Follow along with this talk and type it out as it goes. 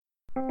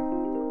Hello,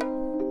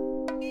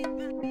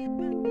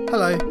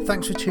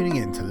 thanks for tuning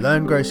in to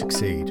Learn, Grow,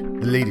 Succeed,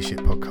 the Leadership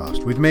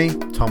Podcast with me,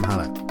 Tom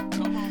Hallett.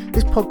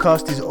 This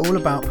podcast is all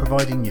about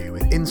providing you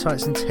with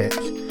insights and tips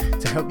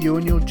to help you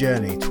on your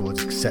journey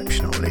towards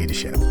exceptional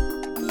leadership.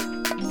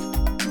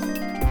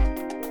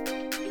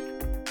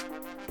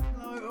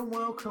 Hello and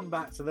welcome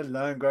back to the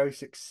Learn, Grow,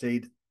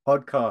 Succeed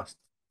podcast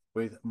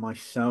with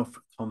myself,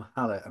 Tom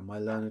Hallett, and my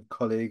learned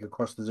colleague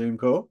across the Zoom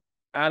call,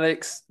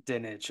 Alex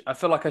Dinage. I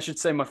feel like I should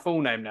say my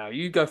full name now.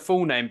 You go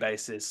full name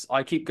basis.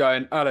 I keep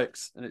going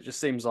Alex, and it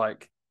just seems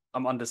like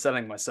I'm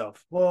underselling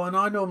myself. Well, and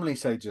I normally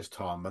say just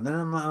Tom, and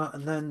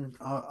then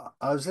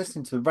I was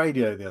listening to the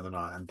radio the other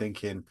night and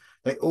thinking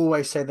they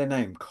always say their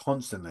name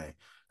constantly,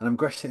 and I'm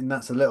guessing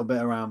that's a little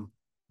bit around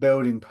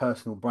building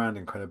personal brand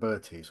and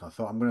credibility. So I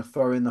thought I'm going to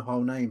throw in the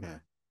whole name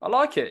here. I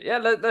like it. Yeah,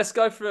 let's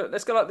go for it.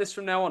 Let's go like this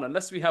from now on,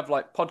 unless we have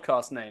like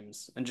podcast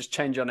names and just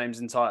change our names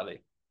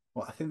entirely.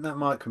 Well, I think that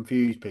might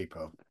confuse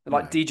people.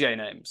 Like DJ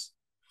names.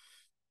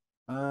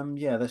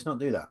 Yeah, let's not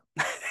do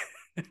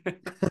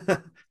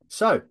that.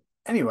 So,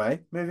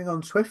 anyway, moving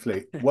on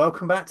swiftly.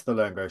 Welcome back to the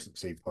Learn, Grow,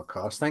 Succeed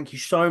podcast. Thank you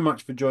so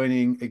much for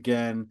joining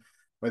again,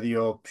 whether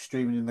you're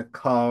streaming in the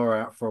car or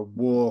out for a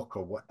walk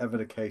or whatever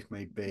the case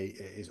may be.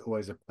 It is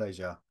always a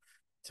pleasure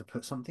to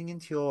put something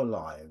into your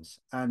lives.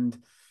 And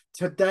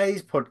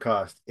today's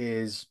podcast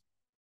is,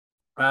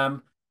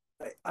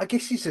 I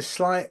guess it's a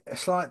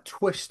slight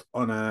twist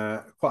on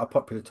quite a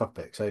popular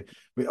topic. So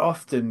we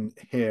often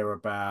hear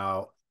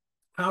about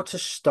how to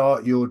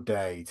start your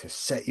day to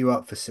set you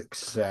up for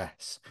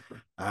success.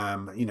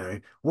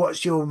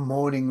 What's your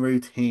morning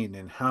routine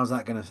and how's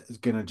that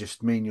gonna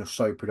just mean you're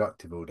so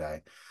productive all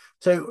day?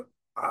 So,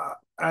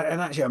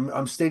 and actually,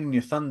 I'm stealing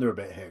your thunder a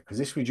bit here because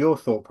this was your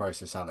thought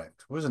process,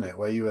 Alex, wasn't it?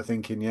 Where you were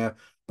thinking, yeah,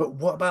 but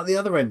what about the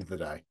other end of the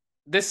day?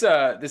 This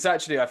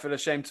actually, I feel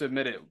ashamed to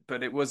admit it,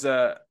 but it was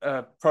a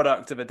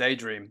product of a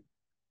daydream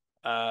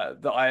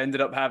that I ended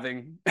up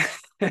having.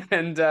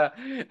 And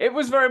it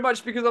was very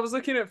much because I was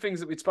looking at things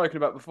that we'd spoken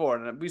about before,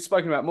 and we'd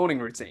spoken about morning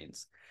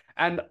routines.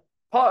 And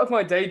part of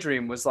my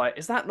daydream was like,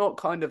 is that not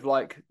kind of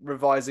like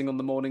revising on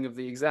the morning of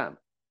the exam?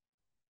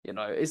 You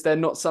know, is there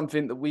not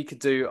something that we could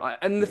do?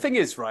 And the thing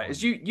is, right,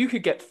 is you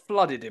could get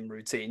flooded in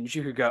routines.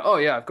 You could go, oh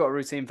yeah, I've got a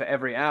routine for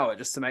every hour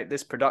just to make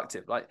this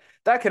productive. Like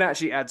that can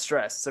actually add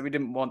stress. So we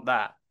didn't want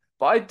that.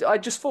 But I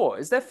just thought,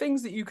 is there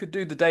things that you could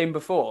do the day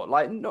before?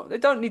 Like, no, they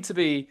don't need to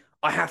be,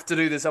 I have to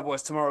do this,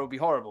 otherwise tomorrow will be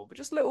horrible. But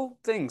just little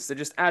things to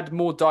just add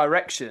more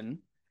direction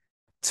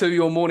to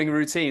your morning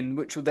routine,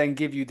 which will then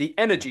give you the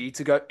energy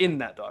to go in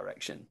that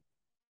direction.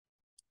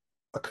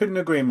 I couldn't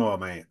agree more,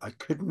 mate. I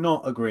could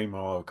not agree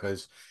more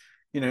because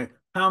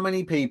how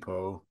many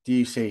people do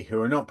you see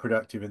who are not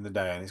productive in the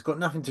day? And it's got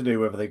nothing to do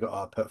whether they got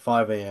up at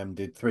 5 a.m.,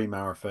 did 3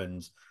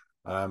 marathons,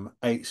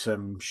 ate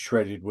some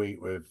shredded wheat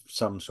with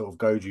some sort of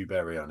goju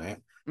berry on it.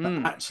 But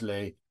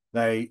actually,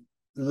 they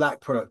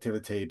lack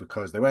productivity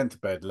because they went to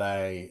bed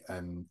late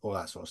and all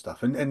that sort of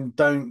stuff. And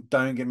don't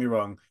get me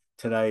wrong,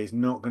 today is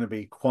not going to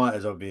be quite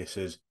as obvious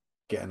as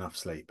get enough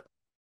sleep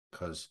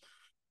because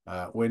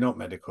we're not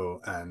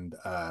medical and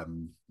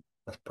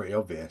that's pretty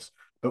obvious.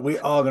 But we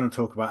are going to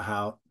talk about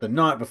how the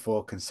night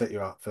before can set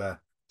you up for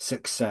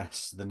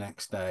success the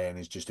next day and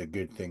is just a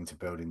good thing to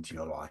build into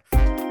your life.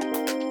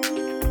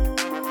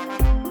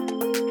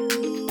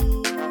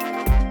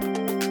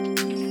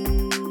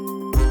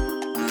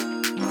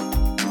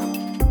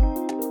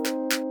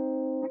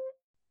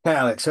 Okay,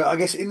 Alex. So I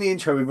guess in the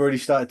intro, we've already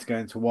started to go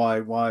into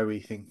why we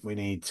think we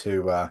need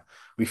to,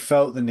 we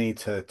felt the need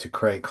to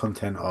create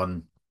content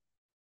on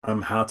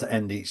how to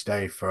end each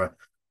day for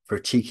a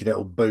cheeky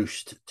little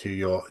boost to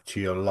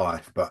your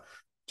life. But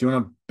do you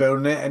want to build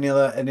on it?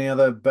 Any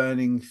other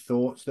burning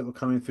thoughts that were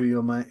coming through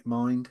your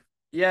mind?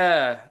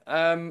 Yeah,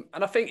 and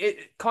I think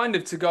it kind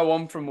of to go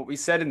on from what we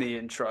said in the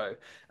intro.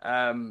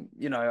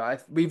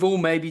 We've all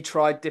maybe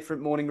tried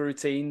different morning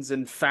routines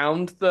and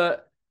found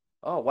that,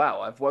 oh wow,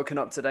 I've woken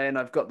up today and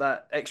I've got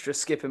that extra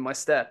skip in my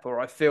step, or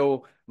I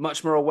feel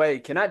much more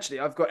awake, and actually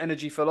I've got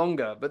energy for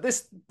longer. But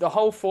the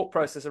whole thought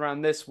process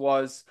around this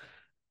was,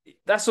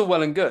 that's all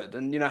well and good,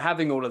 and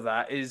having all of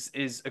that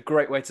is a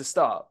great way to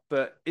start,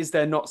 but is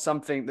there not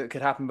something that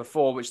could happen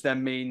before, which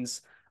then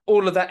means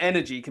all of that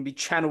energy can be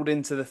channeled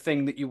into the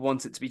thing that you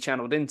want it to be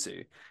channeled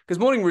into? Because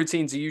morning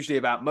routines are usually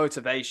about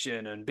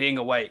motivation and being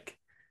awake,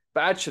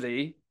 but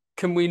actually,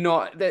 can we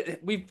not,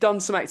 we've done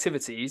some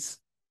activities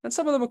and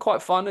some of them are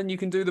quite fun and you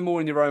can do them all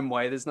in your own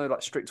way. There's no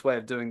like strict way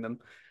of doing them,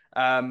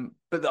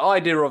 but the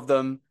idea of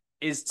them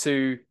is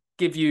to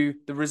give you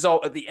the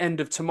result at the end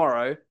of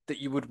tomorrow that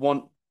you would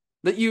want,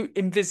 that you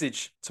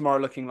envisage tomorrow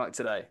looking like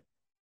today.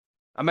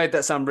 I made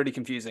that sound really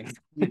confusing.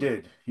 You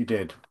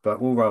did,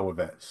 but we'll roll with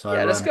it. So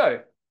yeah, let's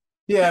go.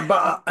 Yeah,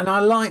 but and I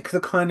like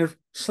the kind of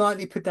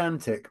slightly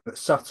pedantic but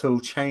subtle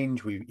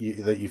change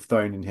that you've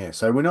thrown in here.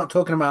 So we're not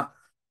talking about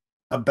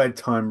a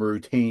bedtime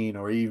routine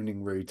or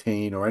evening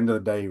routine or end of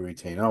the day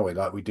routine, are we?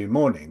 Like we do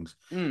mornings.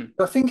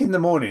 But I think in the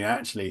morning,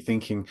 actually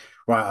thinking,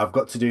 right, I've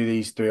got to do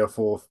these 3 or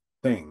 4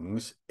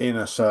 things in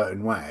a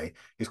certain way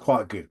is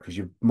quite good because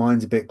your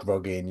mind's a bit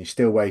groggy and you're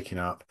still waking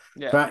up.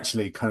 To Yeah.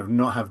 actually kind of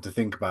not have to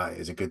think about it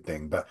is a good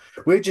thing. But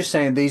we're just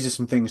saying these are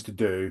some things to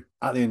do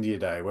at the end of your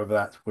day, whether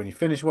that's when you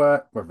finish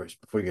work, whether it's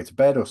before you go to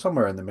bed or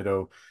somewhere in the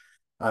middle.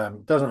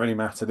 Doesn't really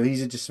matter.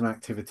 These are just some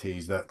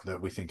activities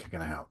that we think are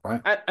going to help,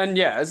 right? And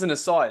yeah, as an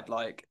aside,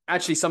 like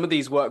actually some of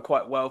these work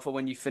quite well for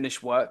when you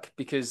finish work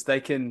because they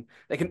can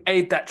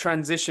aid that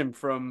transition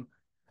from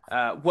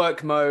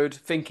work mode,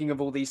 thinking of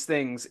all these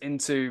things,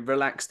 into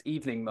relaxed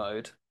evening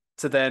mode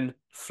to then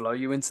flow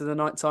you into the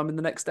nighttime in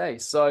the next day.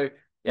 So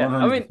yeah,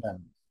 I mean,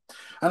 100%.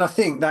 And I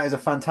think that is a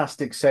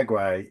fantastic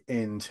segue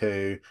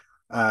into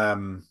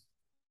um,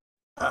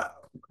 uh,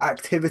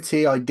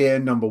 activity idea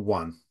number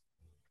one.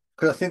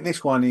 Because I think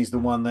this one is the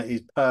one that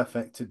is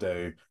perfect to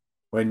do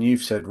when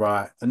you've said,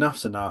 right,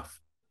 enough's enough.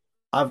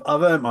 I've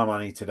earned my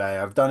money today.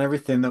 I've done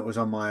everything that was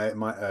on my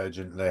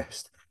urgent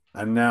list,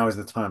 and now is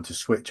the time to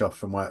switch off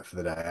from work for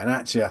the day. And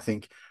actually, I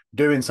think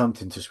doing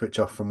something to switch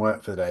off from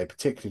work for the day,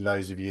 particularly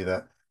those of you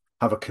that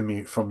have a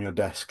commute from your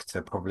desk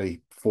to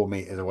probably 4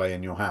 meters away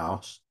in your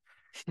house,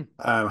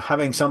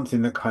 having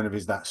something that kind of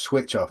is that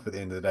switch off at the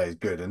end of the day is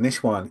good. And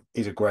this one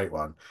is a great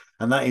one,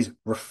 and that is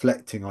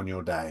reflecting on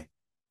your day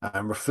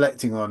and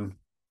reflecting on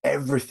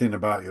everything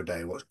about your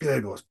day, what's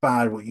good, what's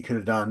bad, what you could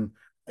have done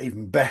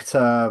even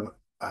better,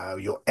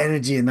 your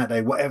energy in that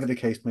day, whatever the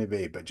case may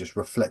be, but just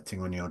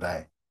reflecting on your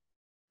day.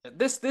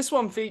 this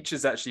one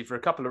features actually for a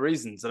couple of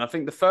reasons, and I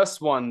think the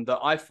first one that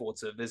I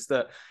thought of is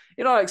that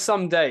like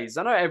some days,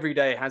 I know every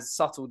day has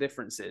subtle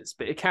differences,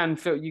 but it can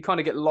feel you kind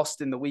of get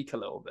lost in the week a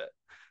little bit.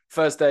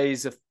 First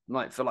days of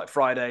like feel like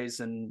Fridays,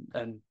 and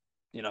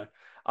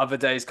other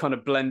days kind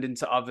of blend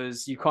into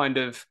others. You kind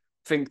of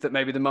think that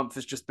maybe the month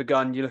has just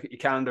begun. You look at your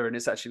calendar and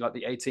it's actually like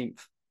the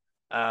 18th.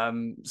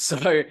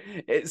 So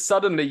it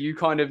suddenly you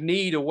kind of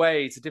need a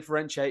way to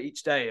differentiate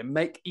each day and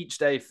make each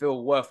day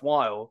feel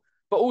worthwhile.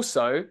 But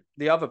also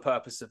the other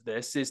purpose of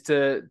this is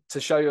to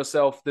show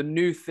yourself the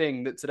new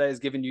thing that today has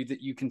given you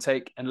that you can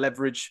take and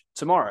leverage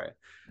tomorrow.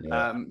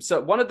 Yeah.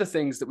 So one of the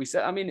things that we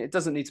said, I mean, it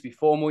doesn't need to be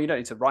formal. You don't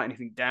need to write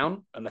anything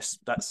down unless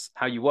that's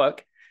how you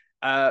work.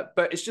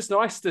 But it's just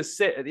nice to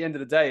sit at the end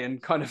of the day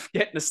and kind of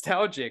get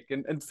nostalgic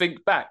and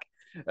think back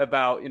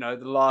about the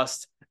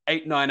last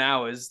 8 9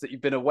 hours that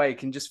you've been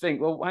awake and just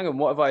think, well, hang on,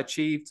 what have I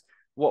achieved?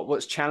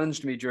 What's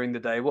challenged me during the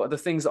day? What are the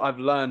things that I've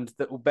learned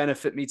that will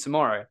benefit me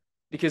tomorrow?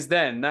 Because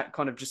then that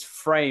kind of just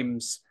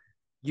frames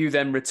you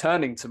then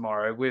returning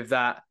tomorrow with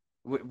that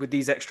with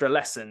these extra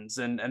lessons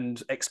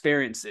and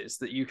experiences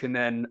that you can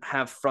then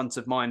have front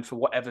of mind for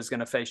whatever's going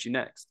to face you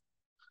next.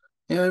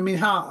 I mean,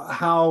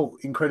 how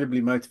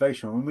incredibly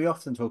motivational. And we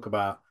often talk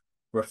about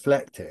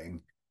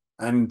reflecting,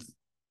 and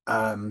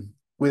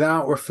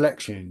without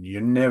reflection,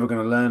 you're never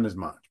going to learn as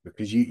much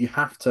because you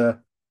have to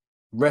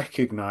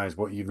recognize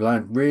what you've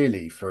learned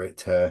really for it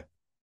to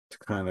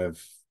kind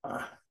of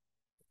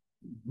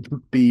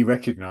be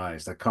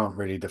recognized. I can't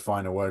really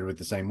define a word with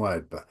the same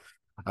word, but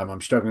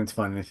I'm struggling to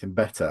find anything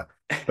better.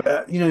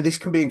 But this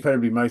can be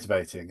incredibly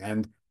motivating.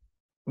 And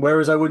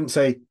whereas I wouldn't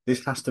say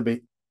this has to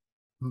be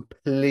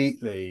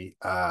completely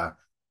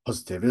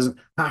positive, it doesn't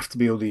have to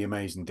be all the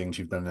amazing things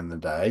you've done in the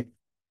day.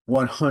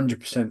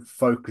 100%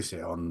 focus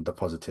it on the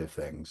positive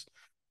things.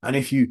 And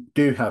if you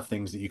do have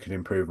things that you can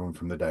improve on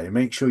from the day,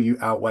 make sure you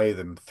outweigh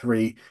them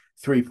three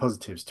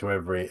positives to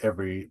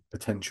every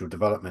potential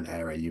development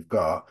area you've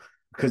got,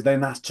 because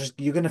then that's just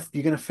you're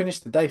gonna finish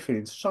the day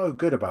feeling so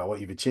good about what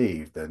you've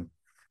achieved. And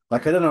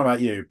like, I don't know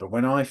about you, but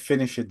when I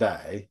finish a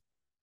day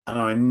and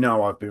I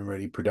know I've been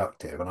really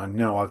productive and I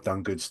know I've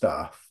done good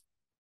stuff,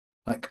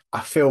 like I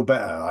feel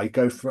better.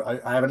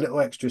 I have a little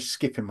extra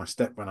skip in my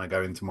step when I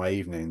go into my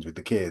evenings with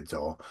the kids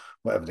or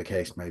whatever the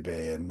case may be.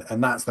 And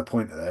that's the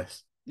point of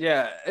this.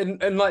 Yeah,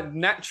 and like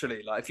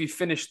naturally, like if you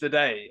finish the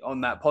day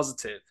on that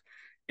positive,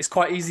 it's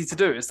quite easy to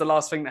do. It's the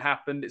last thing that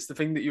happened. It's the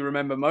thing that you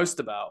remember most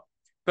about.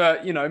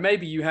 But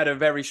maybe you had a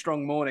very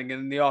strong morning,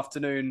 and in the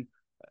afternoon,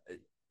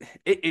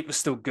 it was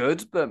still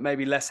good, but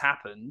maybe less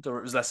happened, or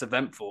it was less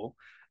eventful.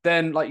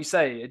 Then, like you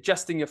say,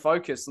 adjusting your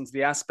focus onto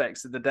the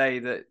aspects of the day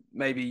that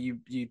maybe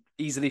you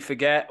easily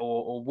forget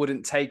or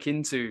wouldn't take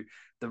into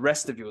the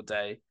rest of your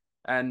day.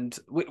 And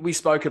we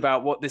spoke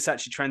about what this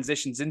actually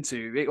transitions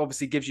into. It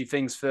obviously gives you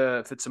things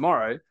for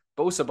tomorrow,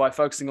 but also by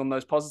focusing on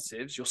those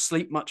positives, you'll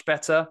sleep much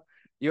better.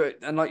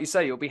 And like you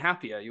say, you'll be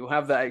happier. You'll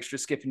have that extra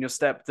skip in your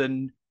step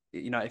than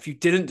if you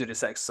didn't do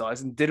this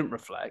exercise and didn't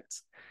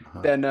reflect,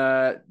 Uh-huh.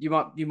 then you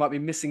might be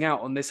missing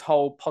out on this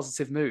whole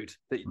positive mood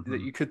that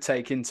Mhm. you could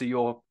take into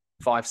your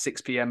 5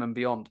 6 p.m. and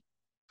beyond.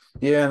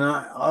 Yeah, and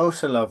I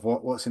also love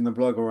what's in the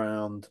blog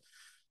around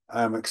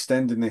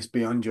extending this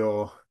beyond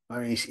your. I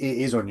mean, it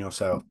is on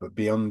yourself, but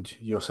beyond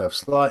yourself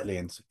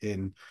slightly,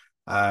 in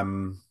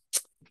um,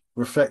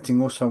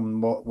 reflecting also on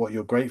what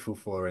you're grateful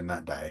for in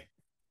that day.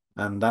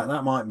 And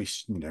that might be,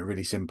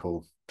 really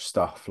simple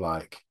stuff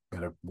like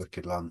a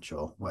wicked lunch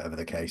or whatever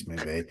the case may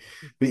be.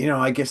 But,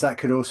 I guess that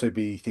could also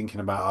be thinking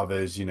about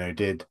others.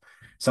 Did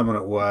someone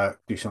at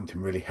work do something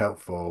really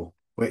helpful,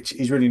 which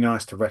is really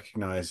nice to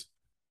recognize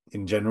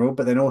in general,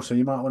 but then also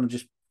you might want to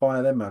just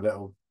fire them a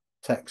little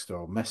text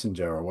or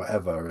messenger or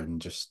whatever,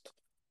 and just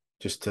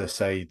to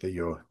say that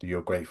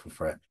you're grateful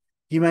for it.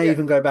 You may Yeah.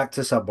 even go back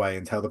to Subway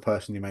and tell the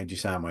person who made you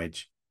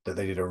sandwich that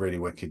they did a really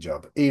wicked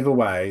job. Either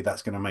way,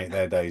 that's going to make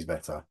their days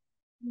better.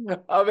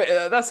 I mean,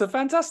 that's a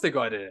fantastic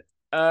idea.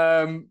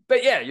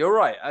 But yeah, you're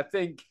right. I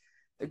think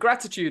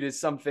gratitude is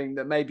something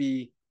that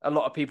maybe a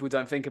lot of people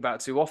don't think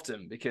about too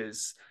often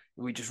because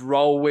we just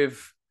roll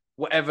with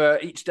whatever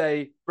each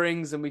day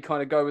brings and we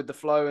kind of go with the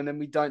flow and then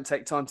we don't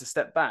take time to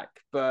step back.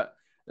 But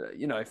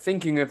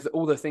thinking of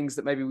all the things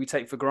that maybe we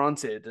take for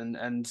granted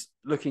and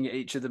looking at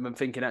each of them and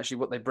thinking actually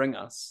what they bring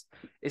us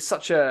is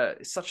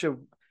it's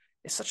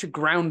such a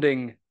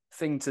grounding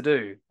thing to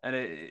do, and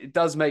it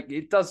does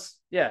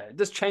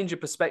change your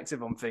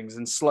perspective on things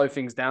and slow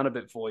things down a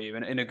bit for you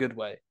in a good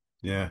way.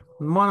 Yeah.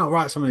 Why not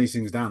write some of these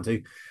things down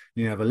too?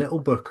 You have a little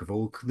book of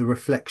all the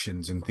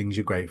reflections and things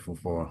you're grateful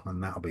for,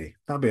 and that'll be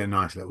a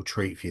nice little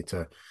treat for you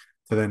to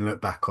then look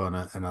back on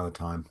at another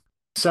time.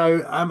 So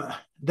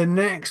the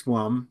next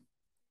one,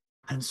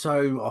 and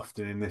so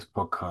often in this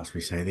podcast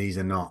we say these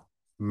are not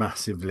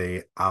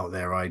massively out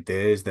there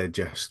ideas, they're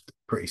just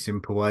pretty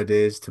simple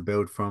ideas to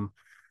build from.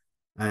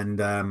 And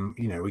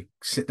we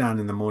sit down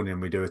in the morning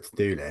and we do a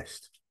to-do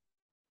list.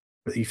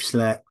 But you've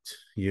slept,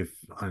 I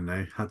don't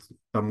know, had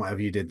done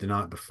whatever you did the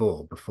night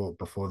before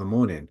the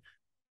morning.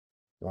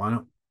 Why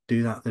not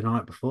do that the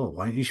night before?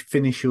 Why don't you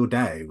finish your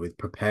day with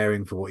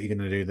preparing for what you're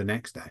going to do the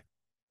next day?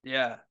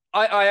 Yeah,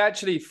 I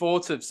actually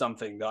thought of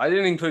something that I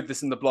didn't include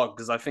this in the blog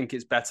because I think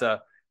it's better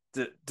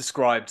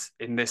described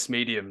in this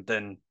medium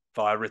than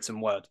via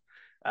written word.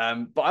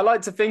 But I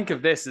like to think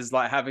of this as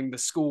like having the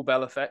school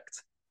bell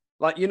effect.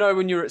 Like,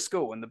 when you're at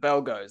school and the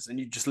bell goes and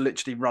you just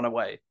literally run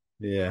away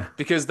Yeah.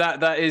 because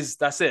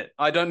that's it.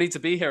 I don't need to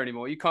be here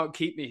anymore. You can't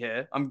keep me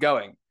here. I'm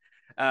going.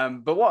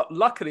 But what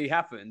luckily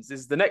happens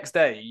is the next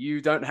day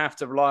you don't have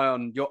to rely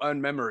on your own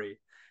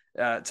memory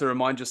to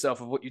remind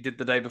yourself of what you did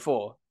the day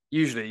before.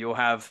 Usually you'll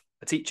have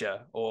a teacher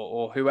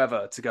or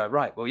whoever to go,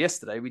 right, well,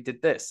 yesterday we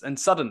did this. And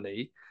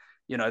suddenly,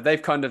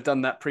 they've kind of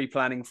done that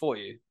pre-planning for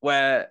you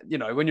where,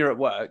 when you're at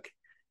work,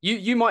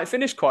 you might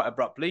finish quite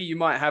abruptly. You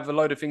might have a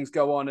load of things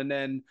go on and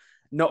then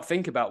not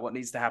think about what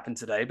needs to happen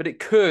today, but it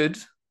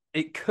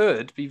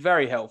could be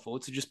very helpful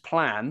to just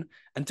plan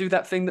and do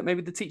that thing that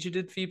maybe the teacher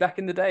did for you back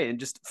in the day and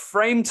just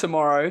frame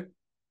tomorrow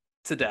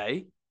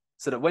today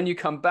so that when you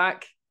come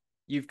back,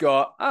 you've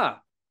got,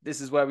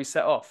 this is where we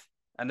set off,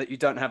 and that you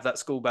don't have that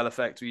school bell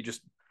effect where you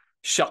just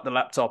shut the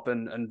laptop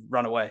and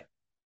run away.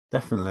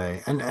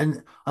 Definitely.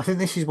 And I think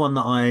this is one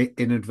that I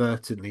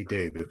inadvertently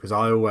do because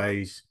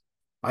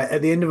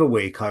at the end of a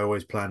week, I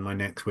always plan my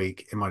next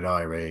week in my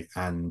diary.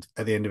 And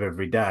at the end of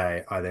every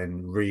day, I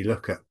then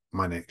re-look at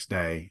my next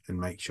day and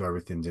make sure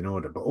everything's in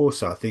order. But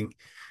also, I think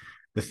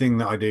the thing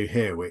that I do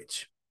here,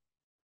 which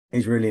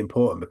is really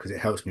important because it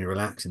helps me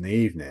relax in the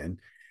evening,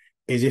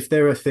 is if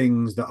there are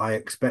things that I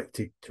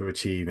expected to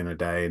achieve in a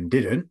day and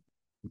didn't,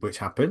 which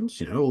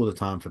happens, all the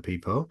time for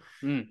people,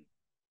 Mm.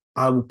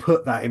 I will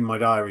put that in my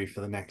diary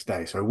for the next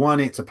day. So one,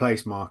 it's a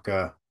place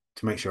marker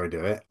to make sure I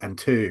do it. And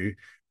two,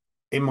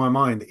 in my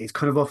mind, it's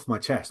kind of off my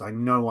chest. I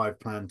know I've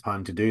planned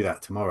time to do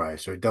that tomorrow.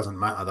 So it doesn't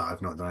matter that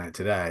I've not done it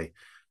today,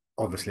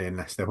 obviously,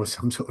 unless there was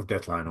some sort of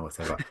deadline or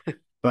whatever.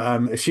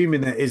 But assuming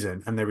there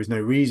isn't, and there is no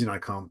reason I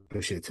can't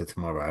push it to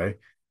tomorrow,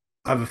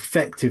 I've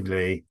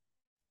effectively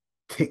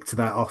ticked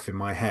that off in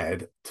my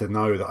head to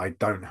know that I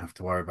don't have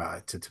to worry about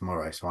it to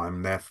tomorrow. So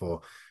I'm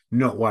therefore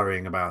not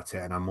worrying about it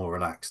and I'm more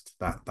relaxed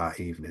that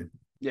evening.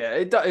 Yeah,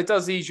 it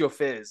does ease your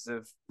fears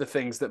of the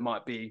things that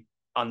might be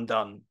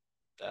undone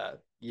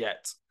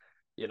yet.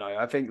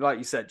 I think, like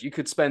you said, you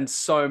could spend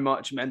so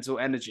much mental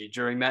energy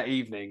during that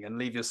evening and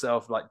leave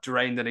yourself like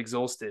drained and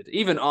exhausted,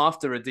 even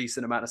after a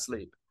decent amount of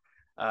sleep.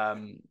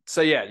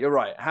 So yeah, you're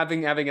right.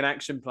 Having an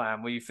action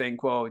plan where you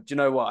think, well, do you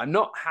know what? I'm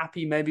not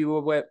happy maybe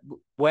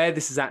where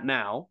this is at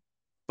now,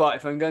 but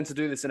if I'm going to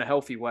do this in a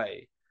healthy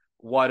way,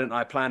 why don't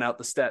I plan out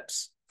the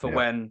steps for Yeah.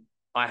 when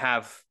I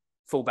have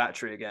full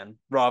battery again,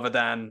 rather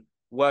than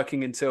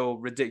working until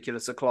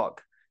ridiculous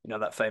o'clock,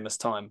 that famous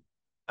time,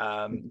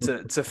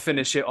 to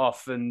finish it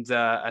off and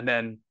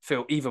then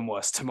feel even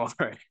worse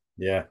tomorrow.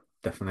 Yeah,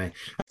 definitely.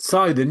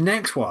 So the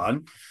next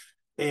one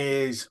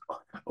is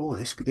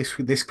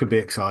this could be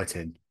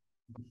exciting.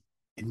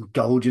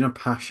 Indulge in a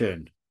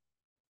passion.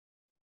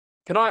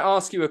 Can I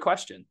ask you a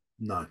question?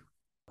 No.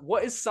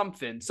 What is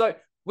something? So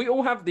we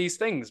all have these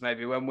things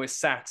maybe when we're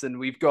sat and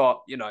we've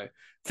got,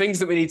 things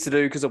that we need to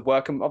do because of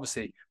work. And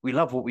obviously we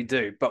love what we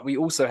do, but we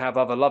also have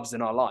other loves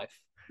in our life.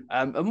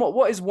 And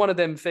what is one of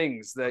them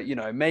things that,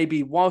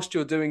 maybe whilst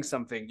you're doing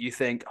something, you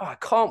think, oh, I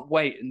can't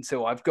wait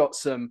until I've got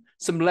some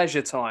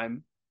leisure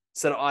time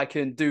so that I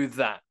can do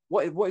that.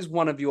 What is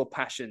one of your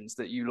passions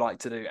that you like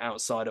to do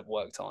outside of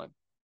work time?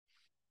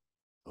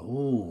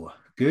 Oh,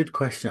 good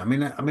question.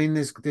 I mean,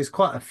 there's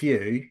quite a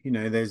few.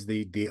 There's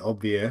the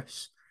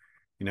obvious.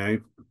 You know,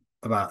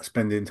 about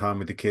spending time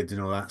with the kids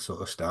and all that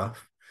sort of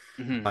stuff.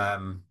 Mm-hmm.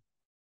 Um,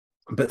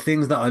 But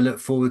things that I look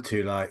forward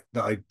to, like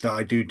that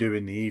I do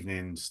in the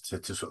evenings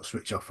to sort of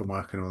switch off from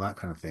work and all that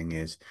kind of thing,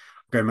 is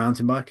go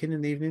mountain biking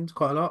in the evenings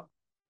quite a lot.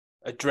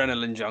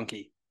 Adrenaline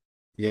junkie.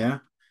 Yeah,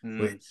 Mm.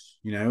 which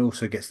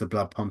also gets the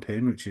blood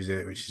pumping, which is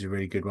a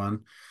really good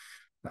one.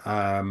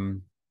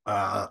 Um,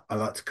 I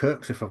like to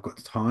cook, so if I've got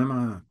the time,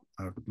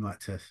 I like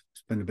to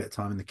spend a bit of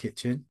time in the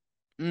kitchen.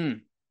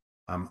 Mm.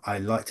 I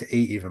like to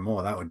eat even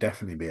more. That would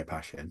definitely be a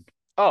passion.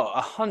 Oh,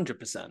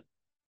 100%.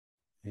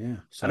 Yeah. And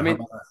So I how mean,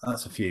 about that?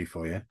 That's a few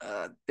for you.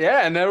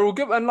 yeah, and they're all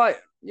good. And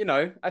like,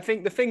 I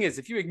think the thing is,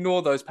 if you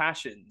ignore those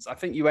passions, I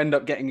think you end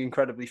up getting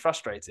incredibly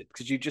frustrated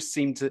because you just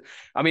seem to,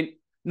 I mean,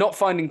 not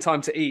finding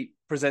time to eat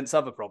presents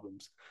other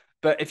problems.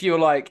 But if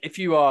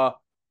you are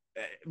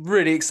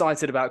really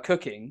excited about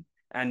cooking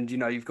and,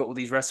 you've got all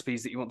these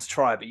recipes that you want to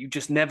try, but you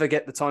just never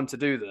get the time to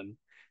do them,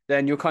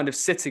 then you're kind of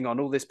sitting on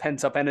all this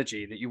pent up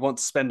energy that you want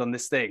to spend on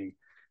this thing.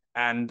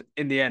 And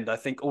in the end, I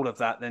think all of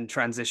that then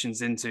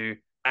transitions into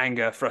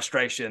anger,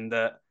 frustration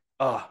that,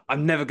 oh,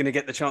 I'm never going to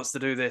get the chance to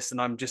do this.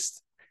 And I'm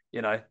just,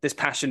 this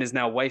passion is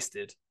now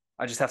wasted.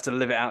 I just have to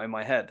live it out in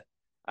my head.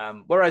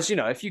 Whereas,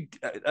 if you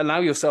allow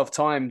yourself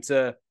time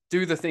to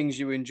do the things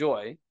you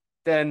enjoy,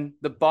 then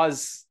the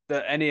buzz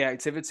that any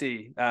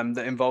activity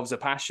that involves a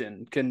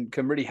passion can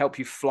really help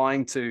you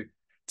flying to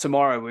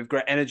tomorrow with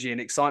great energy and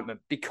excitement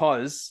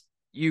because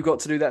you got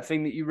to do that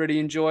thing that you really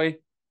enjoy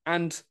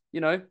and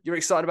you're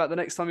excited about the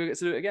next time you get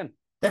to do it again.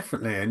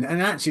 Definitely.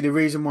 And actually the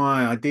reason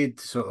why I did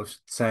sort of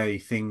say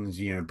things,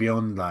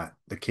 beyond like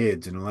the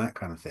kids and all that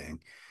kind of thing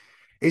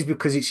is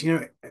because it's,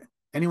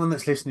 anyone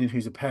that's listening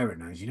who's a parent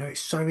knows, it's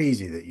so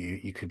easy that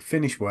you could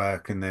finish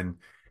work and then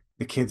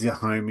the kids are at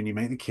home and you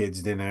make the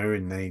kids dinner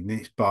and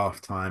it's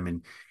bath time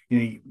and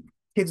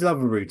kids love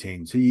a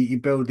routine. So you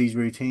build these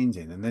routines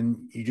in and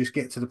then you just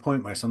get to the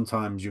point where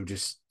sometimes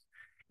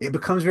it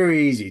becomes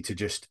very easy to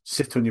just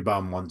sit on your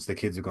bum once the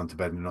kids have gone to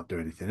bed and not do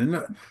anything. And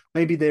look,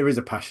 maybe there is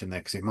a passion there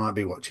because it might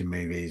be watching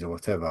movies or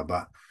whatever.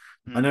 But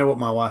I Mm. know what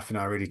my wife and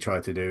I really try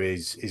to do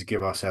is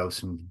give ourselves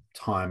some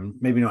time,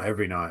 maybe not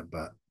every night,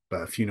 but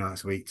a few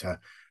nights a week to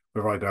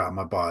whether I go out on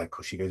my bike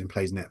or she goes and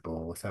plays netball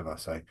or whatever.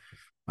 So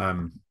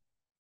um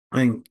I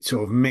think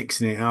sort of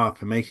mixing it up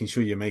and making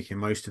sure you're making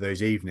most of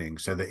those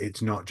evenings so that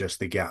it's not just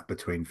the gap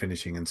between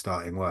finishing and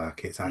starting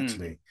work. It's Mm.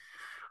 actually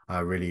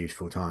a really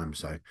useful time.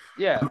 So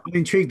Yeah. I'm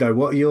intrigued though.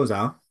 What are yours,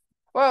 Al?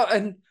 Well,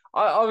 and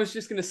I was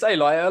just going to say,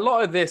 like, a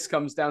lot of this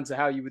comes down to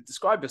how you would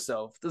describe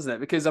yourself, doesn't it?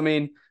 Because, I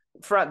mean,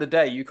 throughout the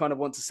day, you kind of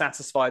want to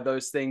satisfy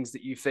those things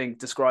that you think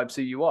describes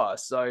who you are.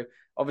 So,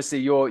 obviously,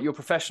 your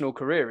professional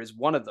career is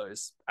one of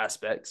those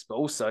aspects, but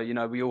also,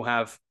 we all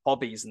have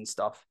hobbies and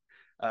stuff.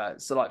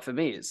 So, like, for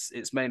me,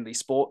 it's mainly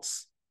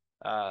sports.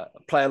 I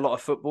play a lot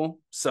of football,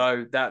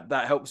 so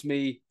that helps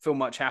me feel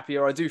much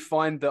happier. I do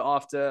find that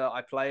after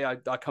I play, I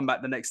come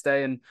back the next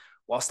day and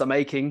whilst I'm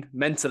aching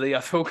mentally,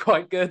 I feel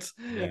quite good.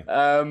 Yeah.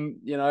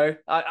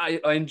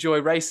 I enjoy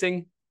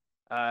racing.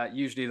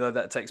 Usually, though,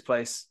 that takes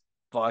place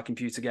via a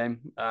computer game,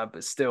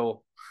 but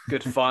still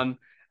good fun.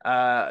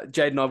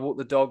 Jade and I walk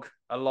the dog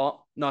a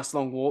lot. Nice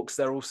long walks.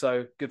 They're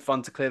also good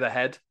fun to clear the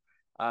head.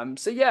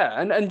 So yeah,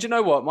 and do you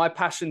know what? My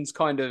passions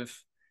kind of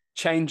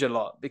change a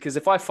lot because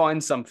if I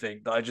find something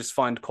that I just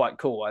find quite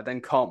cool, I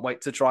then can't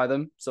wait to try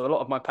them. So a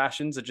lot of my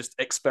passions are just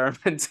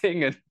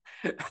experimenting and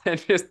and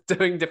just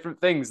doing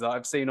different things that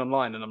I've seen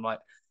online, and I'm like,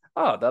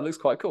 oh, that looks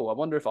quite cool. I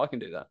wonder if I can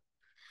do that.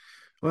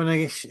 Well, I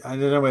guess I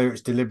don't know whether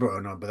it's deliberate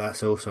or not, but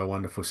that's also a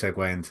wonderful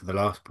segue into the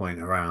last point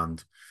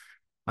around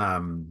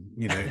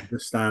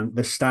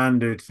the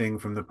standard thing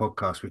from the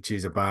podcast, which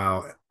is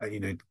about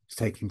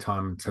taking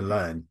time to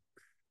learn.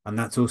 And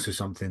that's also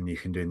something you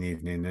can do in the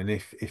evening. And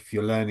if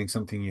you're learning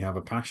something you have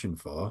a passion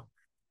for,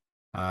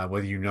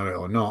 whether you know it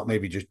or not,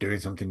 maybe just doing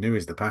something new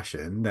is the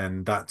passion,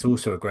 then that's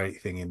also a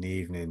great thing in the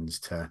evenings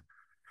to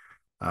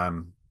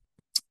um,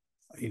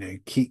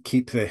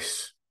 keep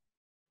this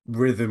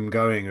rhythm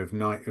going of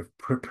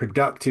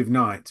productive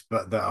nights,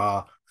 but that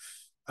are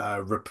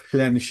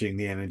replenishing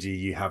the energy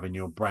you have in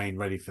your brain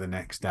ready for the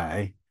next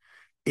day,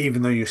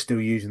 even though you're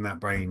still using that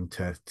brain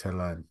to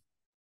learn.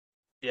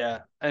 Yeah,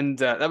 and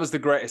that was the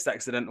greatest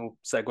accidental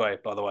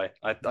segue, by the way.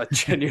 I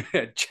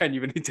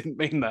genuinely didn't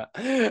mean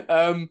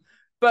that.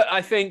 But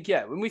I think,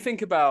 yeah, when we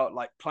think about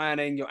like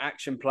planning your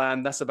action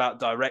plan, that's about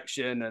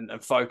direction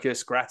and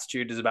focus.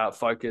 Gratitude is about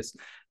focus.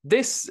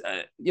 This,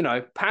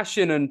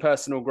 passion and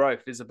personal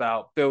growth is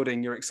about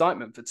building your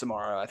excitement for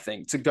tomorrow. I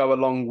think to go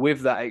along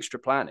with that extra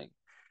planning,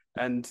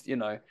 and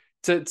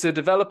to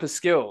develop a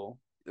skill,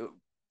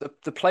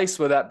 the place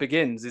where that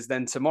begins is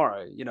then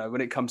tomorrow,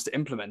 when it comes to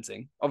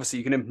implementing. Obviously,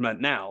 you can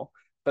implement now,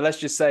 but let's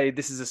just say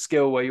this is a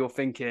skill where you're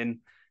thinking,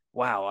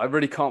 wow, I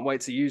really can't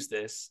wait to use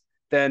this.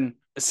 Then,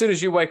 as soon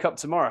as you wake up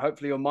tomorrow,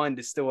 hopefully your mind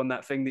is still on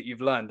that thing that you've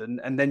learned.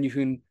 And then you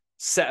can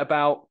set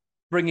about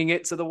bringing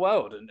it to the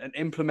world and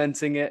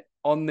implementing it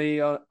on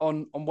the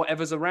on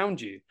whatever's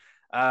around you.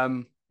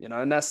 And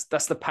that's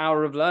the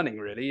power of learning,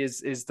 really,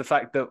 is the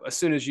fact that as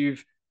soon as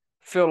you've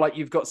feel like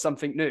you've got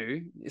something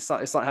new, it's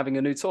like having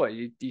a new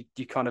toy.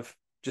 You kind of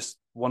just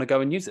want to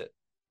go and use it.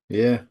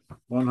 Yeah,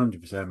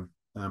 100%.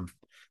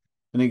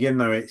 And again,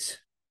 though,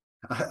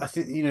 I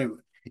think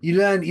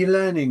you're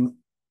learning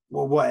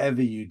well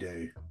whatever you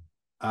do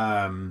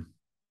um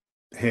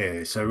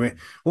here. So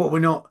what we're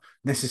not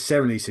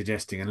necessarily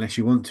suggesting, unless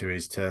you want to,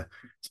 is to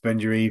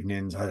spend your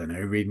evenings, I don't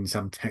know, reading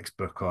some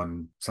textbook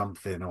on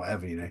something or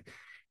whatever.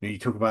 You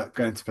talk about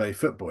going to play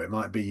football. It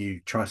might be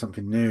you try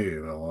something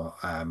new, or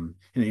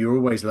you're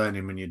always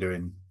learning when you're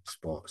doing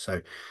sport.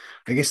 So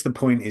I guess the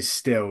point is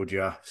still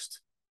just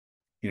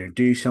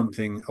do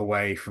something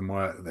away from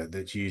work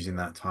that's using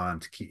that time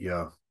to keep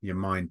your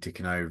mind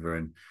ticking over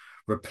and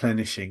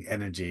replenishing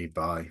energy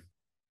by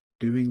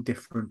doing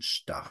different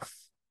stuff.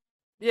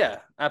 Yeah,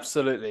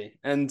 absolutely.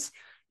 And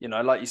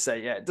like you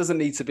say, yeah, it doesn't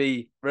need to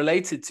be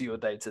related to your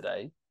day to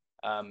day,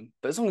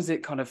 but as long as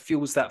it kind of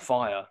fuels that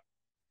fire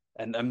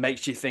and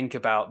makes you think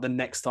about the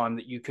next time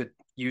that you could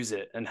use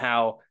it and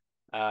how.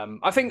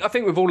 I think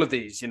with all of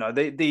these,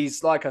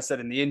 these, like I said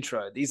in the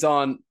intro, these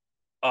aren't.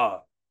 Oh,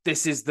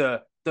 this is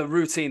the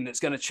routine that's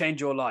going to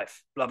change your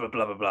life. Blah blah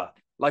blah blah blah.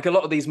 Like a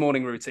lot of these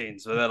morning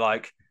routines, where they're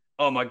like,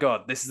 oh my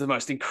god, this is the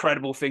most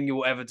incredible thing you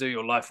will ever do.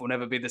 Your life will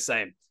never be the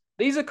same.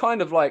 These are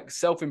kind of like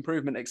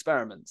self-improvement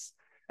experiments.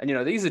 And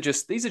these are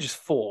just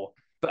four.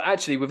 But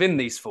actually within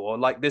these four,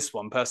 like this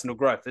one, personal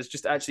growth, there's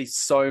just actually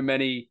so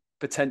many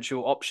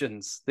potential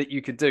options that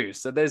you could do.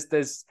 So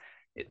there's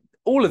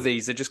all of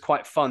these are just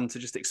quite fun to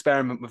just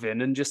experiment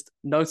within and just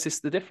notice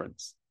the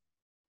difference.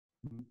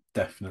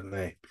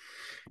 Definitely.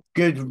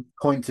 Good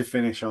point to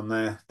finish on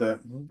there.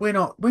 That we're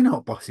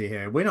not bossy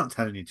here. We're not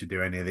telling you to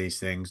do any of these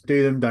things.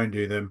 Do them, don't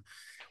do them.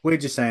 We're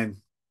just saying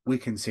we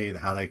can see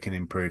how they can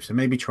improve. So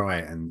maybe try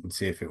it and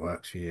see if it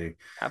works for you.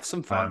 Have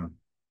some fun. Um,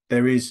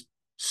 there is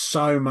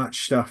so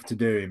much stuff to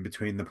do in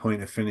between the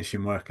point of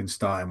finishing work and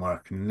starting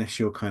work. And unless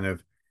you're kind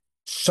of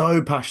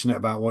so passionate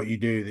about what you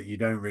do that you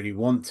don't really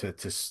want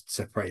to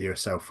separate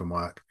yourself from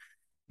work,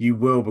 you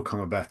will become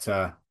a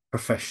better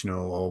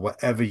professional or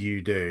whatever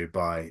you do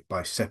by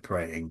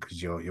separating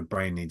because your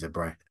brain needs a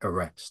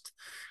rest.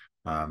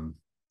 Um,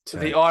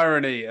 The so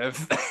irony of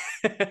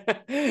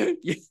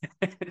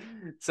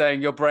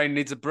saying your brain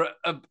needs a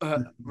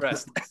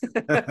rest.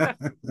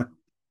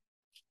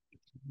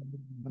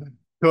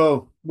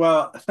 cool.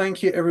 Well,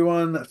 thank you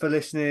everyone for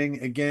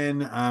listening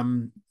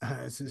again.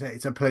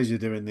 It's a pleasure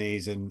doing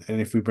these, and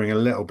if we bring a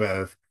little bit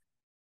of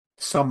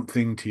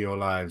something to your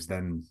lives,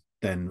 then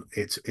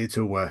it's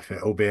all worth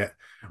it. Albeit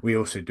we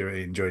also do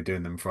enjoy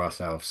doing them for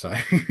ourselves, so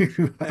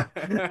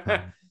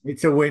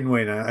it's a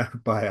win-win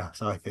by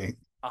us, I think.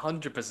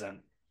 100%.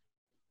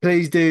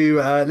 Please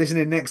do listen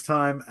in next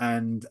time,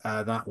 and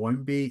that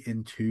won't be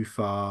in too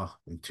far.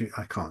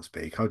 I can't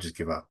speak. I'll just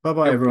give up. Bye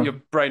bye, Your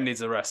everyone. brain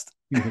needs a rest.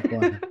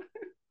 Bye.